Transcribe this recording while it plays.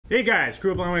Hey guys,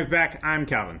 Crew Blind Wave back. I'm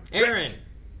Calvin. Aaron.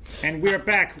 And we are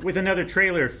back with another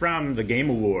trailer from the Game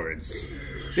Awards.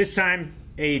 This time,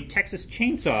 a Texas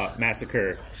Chainsaw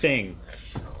Massacre thing.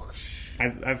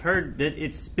 I've heard that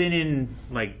it's been in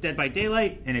like Dead by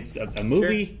Daylight, and it's a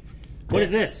movie. Sure. What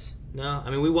is this? No,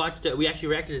 I mean we actually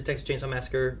reacted to Texas Chainsaw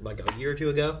Massacre like a year or two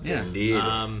ago. Yeah, indeed.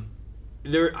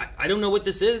 I don't know what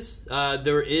this is.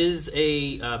 There is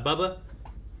a Bubba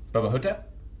Hotep?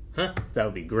 Huh? That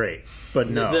would be great, but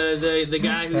no. The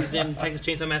guy who's in Texas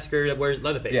Chainsaw Massacre that wears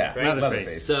Leatherface, yeah, right?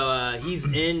 Leatherface. So he's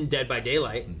in Dead by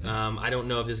Daylight. I don't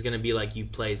know if this is going to be like you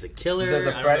play as a killer. There's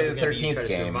a Friday the 13th try to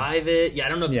game. Survive it. Yeah, I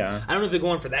don't know. Yeah. I don't know if they're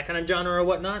going for that kind of genre or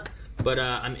whatnot. But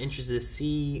I'm interested to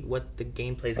see what the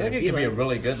gameplay is going to be. I think it could be a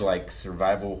really good like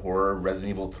survival horror Resident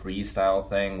Evil 3 style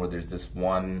thing where there's this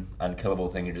one unkillable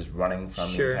thing you're just running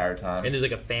from the entire time. And there's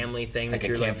like a family thing like that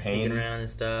you're like sneaking around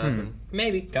and stuff. And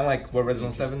maybe. Kind of like what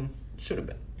Resident Evil 7 should have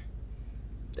been.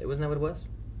 Wasn't that what it was?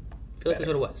 I feel like that's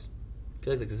what it was. I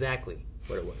feel like that's exactly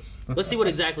what it was. Let's see what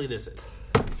exactly this is.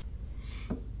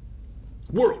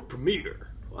 World premiere.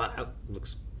 Wow, that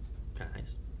looks kind of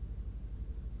nice.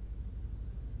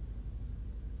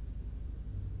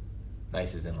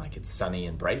 Nice as in like it's sunny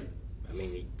and bright. I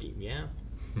mean, yeah.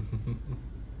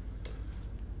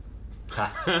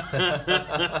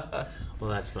 Well,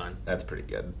 that's fun. That's pretty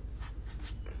good.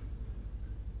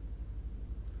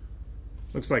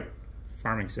 Looks like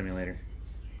Farming Simulator.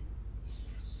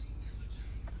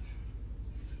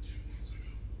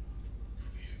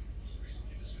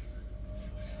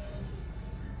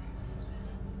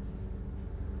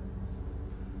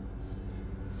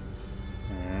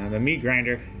 The meat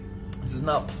grinder. This is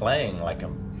not playing like a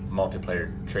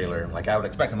multiplayer trailer. Like I would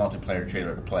expect a multiplayer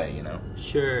trailer to play, you know?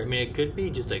 Sure. I mean, it could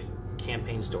be just a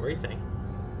campaign story thing.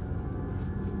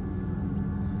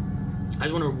 I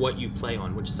just wonder what you play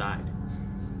on, which side.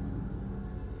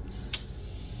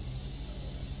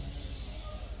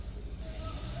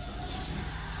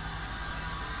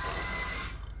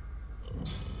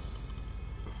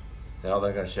 Is that all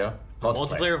they're going to show?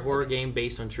 Multiplayer horror game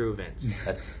based on true events.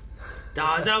 That's... Is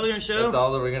that all they're going to show? That's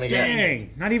all that we're going to get.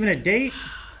 Dang, not even a date?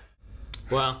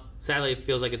 Well, sadly, it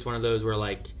feels like it's one of those where,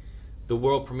 like, the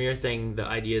world premiere thing, the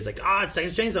idea is like, it's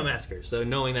Texas Chainsaw Massacre. So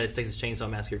knowing that it's Texas Chainsaw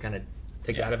Massacre kind of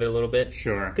takes out of it a little bit.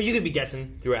 Sure. Because you could be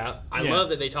guessing throughout. I love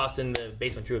that they tossed in the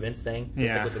based on true events thing.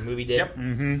 Yeah. Like what the movie did. Yep.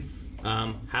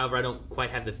 Mm-hmm. However, I don't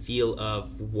quite have the feel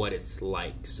of what it's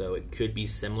like. So it could be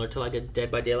similar to like a Dead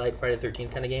by Daylight, Friday the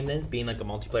 13th kind of game then, being like a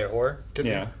multiplayer horror. Could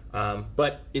be.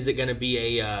 But is it going to be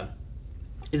a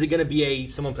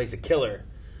someone plays a killer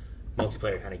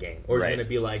multiplayer kind of game, or is it going to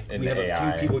be like we have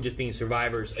a few people just being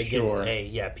survivors against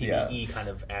a PvE kind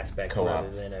of aspect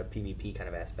rather than a PvP kind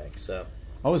of aspect? So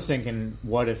I was thinking,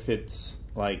 what if it's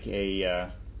like a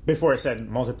before I said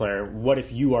multiplayer, what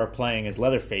if you are playing as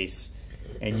Leatherface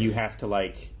and you have to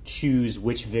like choose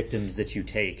which victims that you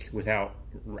take without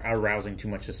arousing too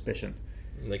much suspicion?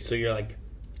 Like, so you're like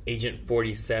Agent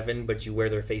 47, but you wear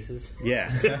their faces?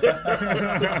 Yeah.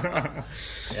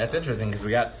 That's interesting because we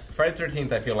got Friday the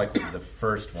 13th, I feel like, was the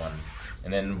first one.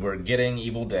 And then we're getting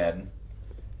Evil Dead.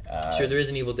 Sure, there is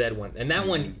an Evil Dead one. And that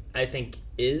one, I think,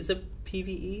 is a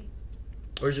PvE?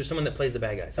 Or is there someone that plays the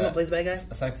bad guy? Someone plays the bad guy?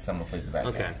 It's like someone plays the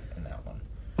bad guy in that one.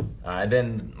 And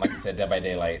then, like I said, Dead by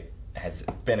Daylight has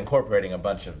been incorporating a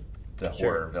bunch of the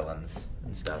horror villains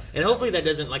and stuff. And hopefully that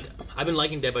doesn't, like, I've been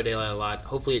liking Dead by Daylight a lot.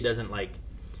 Hopefully it doesn't, like,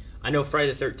 I know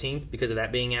Friday the 13th, because of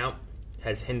that being out,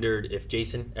 has hindered if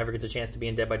Jason ever gets a chance to be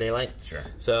in Dead by Daylight. Sure.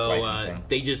 So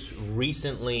they just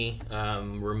recently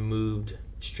removed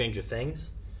Stranger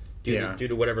Things due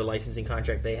to whatever licensing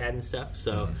contract they had and stuff.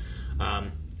 So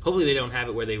hopefully they don't have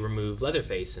it where they remove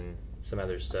Leatherface and some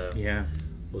others. So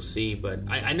we'll see. But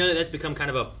I know that's become kind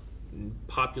of a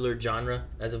popular genre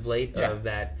as of late. Of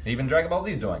that. Even Dragon Ball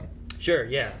Z's doing it. Sure,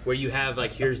 yeah. Where you have,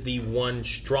 like, here's the one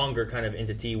stronger kind of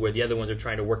entity where the other ones are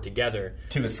trying to work together.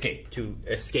 To escape.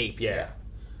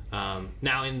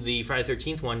 Now, in the Friday the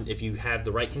 13th one, if you have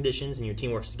the right conditions and your team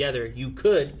works together, you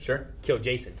could kill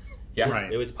Jason. Yeah.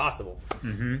 It was possible.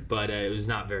 But it was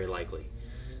not very likely.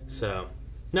 So,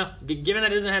 no. Given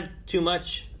that it doesn't have too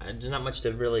much, there's not much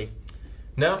to really...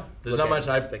 No, there's not much.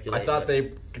 I thought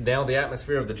they nailed the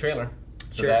atmosphere of the trailer.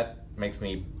 So that makes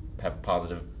me have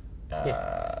positive...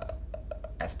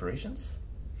 aspirations?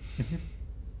 I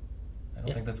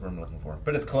don't think that's what I'm looking for,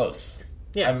 but it's close.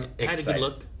 Yeah, it had a good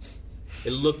look. It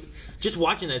looked, just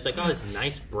watching that, it's like, oh, it's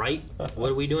nice, bright.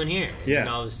 What are we doing here? Yeah. And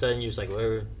all of a sudden, you're just like,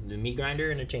 well, the meat grinder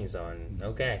and a chainsaw. And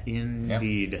okay.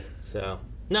 Indeed. Yep. So,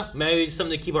 no, maybe it's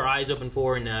something to keep our eyes open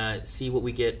for and see what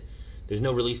we get. There's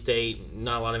no release date,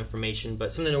 not a lot of information,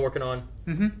 but something they're working on.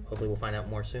 Hopefully we'll find out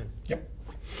more soon. Yep.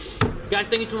 Guys,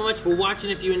 thank you so much for watching.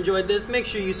 If you enjoyed this, make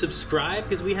sure you subscribe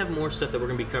because we have more stuff that we're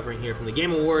going to be covering here from the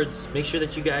Game Awards. Make sure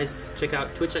that you guys check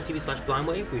out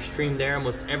twitch.tv/blindwave. We stream there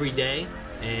almost every day.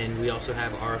 And we also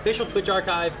have our official Twitch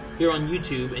archive here on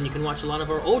YouTube. And you can watch a lot of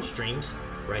our old streams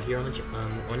right here on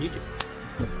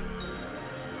YouTube.